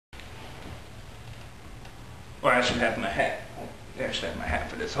Or I should have my hat. Yeah, I should have my hat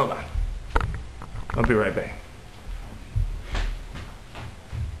for this. Hold on. I'll be right back.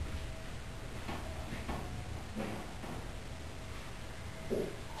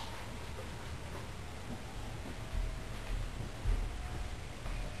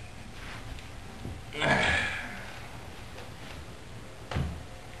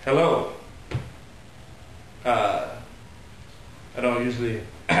 Hello. I don't usually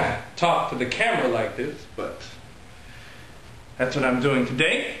talk to the camera like this, but that's what I'm doing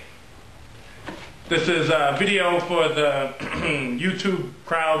today. This is a video for the YouTube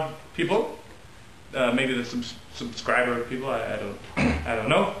crowd people, maybe the subscriber people. I don't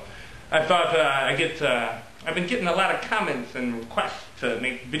know. I thought I've been getting a lot of comments and requests to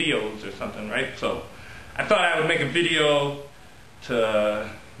make videos or something, right? So I thought I would make a video to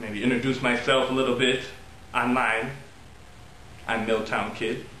maybe introduce myself a little bit. Online, I'm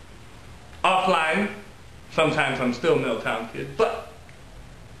miltownkid. Offline, sometimes I'm still miltownkid, but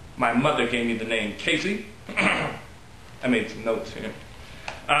my mother gave me the name Casey. I made some notes here.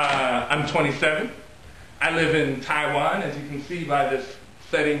 I'm 27. I live in Taiwan, as you can see by this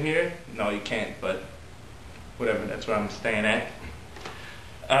setting here. No, you can't, but whatever, that's where I'm staying at.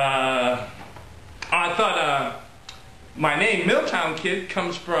 I thought my name, miltownkid,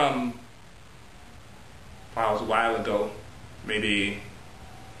 comes from, well, it was a while ago, maybe,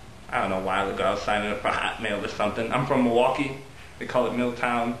 I don't know, a while ago, I was signing up for Hotmail or something. I'm from Milwaukee, they call it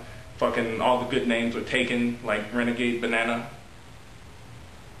Milltown. Fucking all the good names were taken, like Renegade Banana.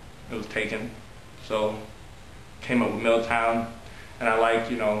 It was taken. So, came up with Milltown, and I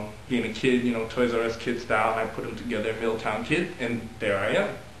liked, you know, being a kid, you know, Toys R Us kid style, and I put them together, miltownkid, and there I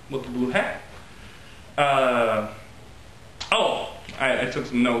am, with the blue hat. I took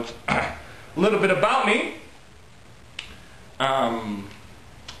some notes. A little bit about me.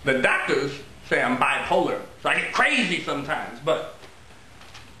 The doctors say I'm bipolar, so I get crazy sometimes, but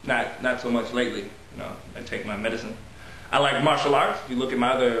not so much lately. You know, I take my medicine. I like martial arts. If you look at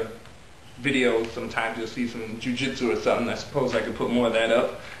my other videos, sometimes you'll see some jiu-jitsu or something. I suppose I could put more of that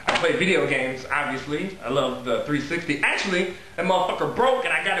up. I play video games, obviously. I love the 360. Actually, that motherfucker broke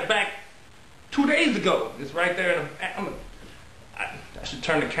and I got it back 2 days ago. It's right there. I should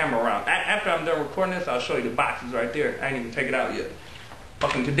turn the camera around. After I'm done recording this, I'll show you the boxes right there. I ain't even take it out yet.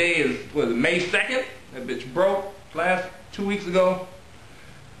 Fucking today is, what is it, May 2nd? That bitch broke last 2 weeks ago.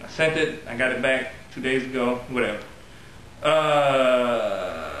 I sent it. I got it back 2 days ago. Whatever.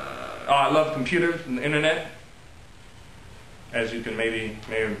 I love computers and the internet. As you can maybe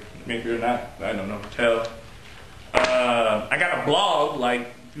or not, I don't know, tell. I got a blog, like,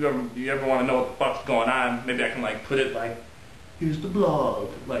 if you ever want to know what the fuck's going on, maybe I can like put it like, here's the blog.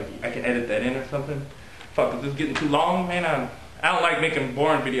 Like, I can edit that in or something. Fuck, is this getting too long, man? I don't like making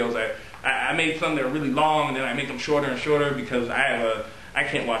boring videos. I made some that are really long, and then I make them shorter and shorter because I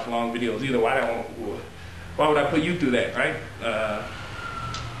can't watch long videos either. Why would I put you through that, right?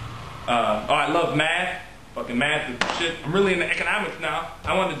 I love math. Fucking math is shit. I'm really into economics now.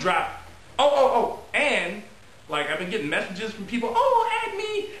 I want to drop. And like I've been getting messages from people. Oh, add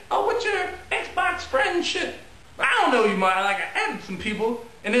me. Oh, what's your Xbox friend shit? I don't know you, man. Like I added some people,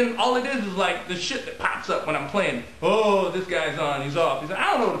 and then all it is like the shit that pops up when I'm playing. Oh, this guy's on. He's off. He's like,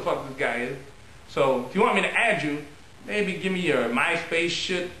 I don't know who the fuck this guy is. So if you want me to add you, maybe give me your MySpace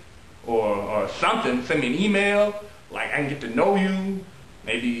shit or something. Send me an email. Like I can get to know you.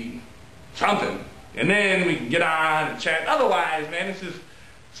 Maybe something. And then we can get on and chat. Otherwise, man, it's just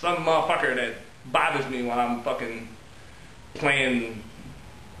some motherfucker that bothers me while I'm fucking playing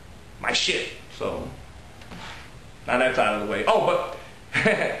my shit. So now that's out of the way. Oh, but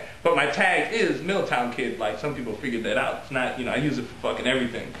but my tag is miltownkid. Like some people figured that out. It's not, you know, I use it for fucking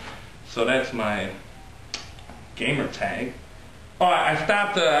everything. So that's my gamer tag. Oh, I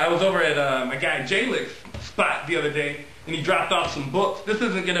stopped. I was over at my guy Jaylick's spot the other day, and he dropped off some books. This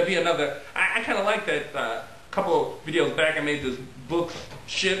isn't gonna be another. I kind of like that. A couple videos back, I made this books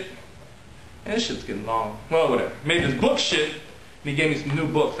shit, and this shit's getting long. Well, whatever. Made this book shit, and he gave me some new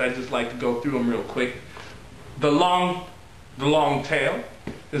books. I just like to go through them real quick. The long tail.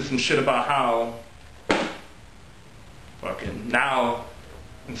 There's some shit about how fucking now,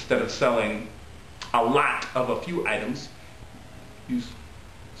 instead of selling a lot of a few items, you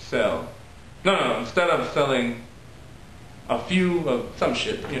sell. No. Instead of selling a few of some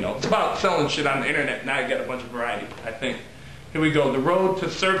shit, you know, it's about selling shit on the internet. Now you got a bunch of variety, I think. Here we go. The Road to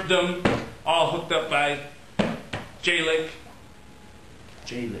Serfdom, all hooked up by Jaylick.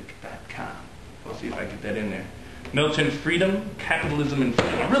 Jaylick.com. We'll see if I get that in there. Militant Freedom, Capitalism and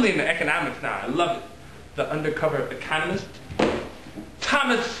Freedom. I'm really into economics now. I love it. The Undercover Economist.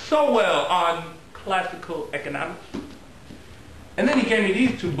 Thomas Sowell on classical economics. And then he gave me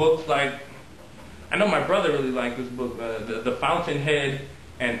these two books, like, I know my brother really liked this book, The Fountainhead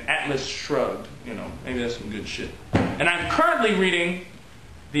and Atlas Shrugged. You know, maybe that's some good shit. And I'm currently reading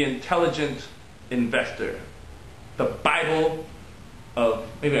The Intelligent Investor, the Bible of,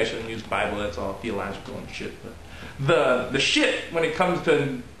 maybe I shouldn't use Bible, that's all theological and shit, but the shit when it comes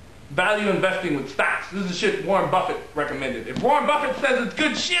to value investing with stocks. This is the shit Warren Buffett recommended. If Warren Buffett says it's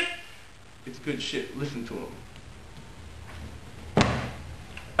good shit, it's good shit. Listen to him.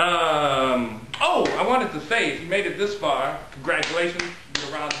 Oh, I wanted to say, if you made it this far, congratulations, give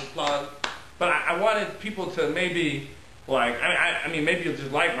a round of applause. But I wanted people to maybe, like, I mean, maybe you'll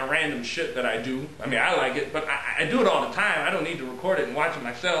just like my random shit that I do. I mean, I like it, but I do it all the time. I don't need to record it and watch it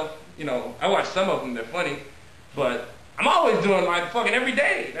myself. You know, I watch some of them, they're funny. But I'm always doing my fucking every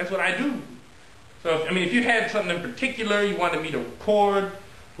day. That's what I do. So, if you had something in particular you wanted me to record,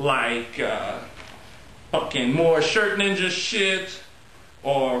 like fucking more Shirt Ninja shit,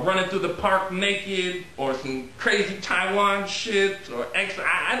 or running through the park naked, or some crazy Taiwan shit, or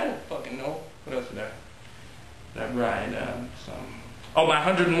I don't fucking know. What else did I write? Oh, my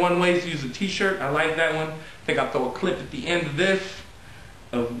 101 ways to use a t-shirt. I like that one. I think I'll throw a clip at the end of this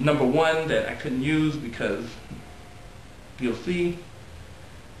of number 1 that I couldn't use because you'll see.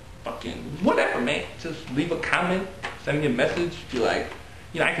 Fucking whatever, man. Just leave a comment, send me a message. Be like,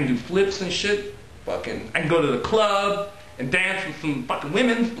 you know, I can do flips and shit. Fucking, I can go to the club and dance with some fucking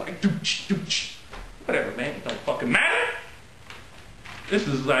women, like dooch, dooch. Whatever, man, it don't fucking matter. This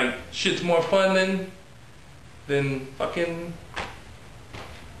is like, shit's more fun than fucking,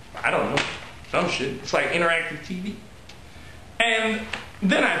 I don't know, some shit. It's like interactive TV. And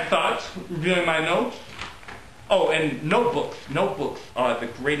then I thought, reviewing my notes, oh, and notebooks. Notebooks are the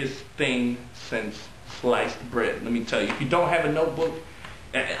greatest thing since sliced bread. Let me tell you, if you don't have a notebook,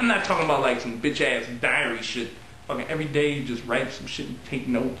 I'm not talking about like some bitch-ass diary shit. Fucking every day you just write some shit and take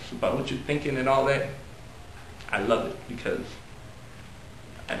notes about what you're thinking and all that. I love it because,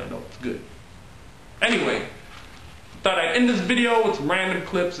 I don't know, it's good. Anyway, thought I'd end this video with some random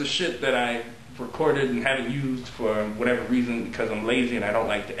clips of shit that I recorded and haven't used for whatever reason because I'm lazy and I don't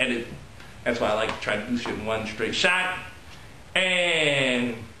like to edit. That's why I like to try to do shit in one straight shot.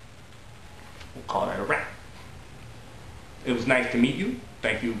 And we'll call that a wrap. It was nice to meet you.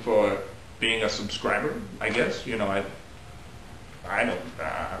 Thank you for being a subscriber, I guess. You know, I don't,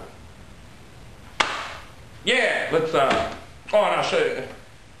 yeah, let's, oh, and I'll show you.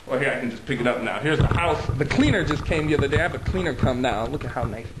 Well, here, I can just pick it up now. Here's the house. The cleaner just came the other day. I have a cleaner come now. Look at how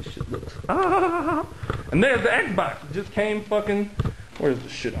nice this shit looks. Ah! And there's the Xbox. It just came fucking, where's the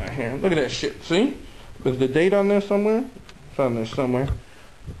shit on here? Look at that shit, see? There's the date on there somewhere? It's on there somewhere.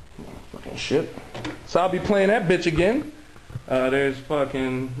 Fucking shit. So I'll be playing that bitch again. There's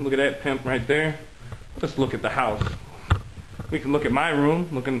fucking, look at that pimp right there. Let's look at the house. We can look at my room,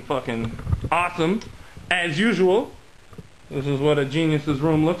 looking fucking awesome. As usual, this is what a genius's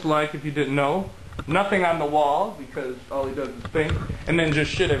room looks like if you didn't know. Nothing on the wall, because all he does is think. And then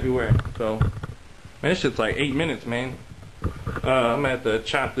just shit everywhere. So, man, this shit's like 8 minutes, man. I'm gonna have to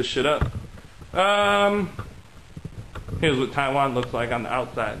chop this shit up. Here's what Taiwan looks like on the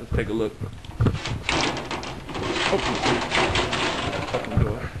outside. Let's take a look. Open that fucking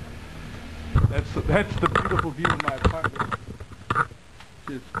door. That's the beautiful view of my apartment.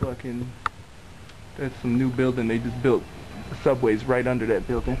 Just fucking, that's some new building they just built. The subway's right under that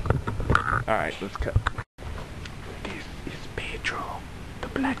building. Alright, let's cut. This is Pedro, the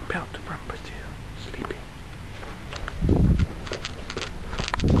black belt from Brazil, sleeping.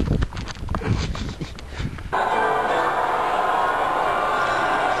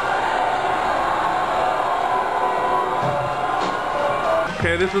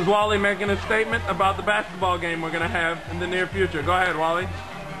 Okay, this is Wally making a statement about the basketball game we're going to have in the near future. Go ahead, Wally.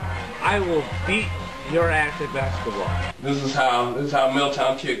 I will beat your ass at basketball. This is how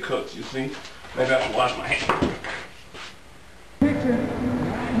miltownkid cooks, you see? Maybe I should wash my hands.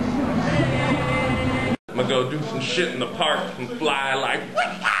 I'm gonna go do some shit in the park and fly like,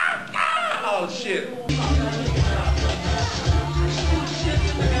 oh shit.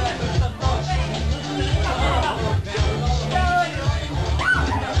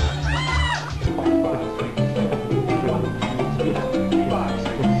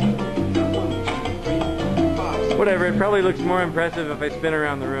 Whatever, it probably looks more impressive if I spin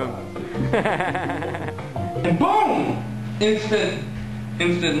around the room. And boom! Instant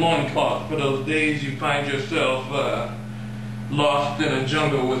loincloth for those days you find yourself lost in a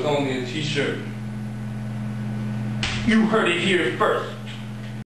jungle with only a t-shirt. You heard it here first.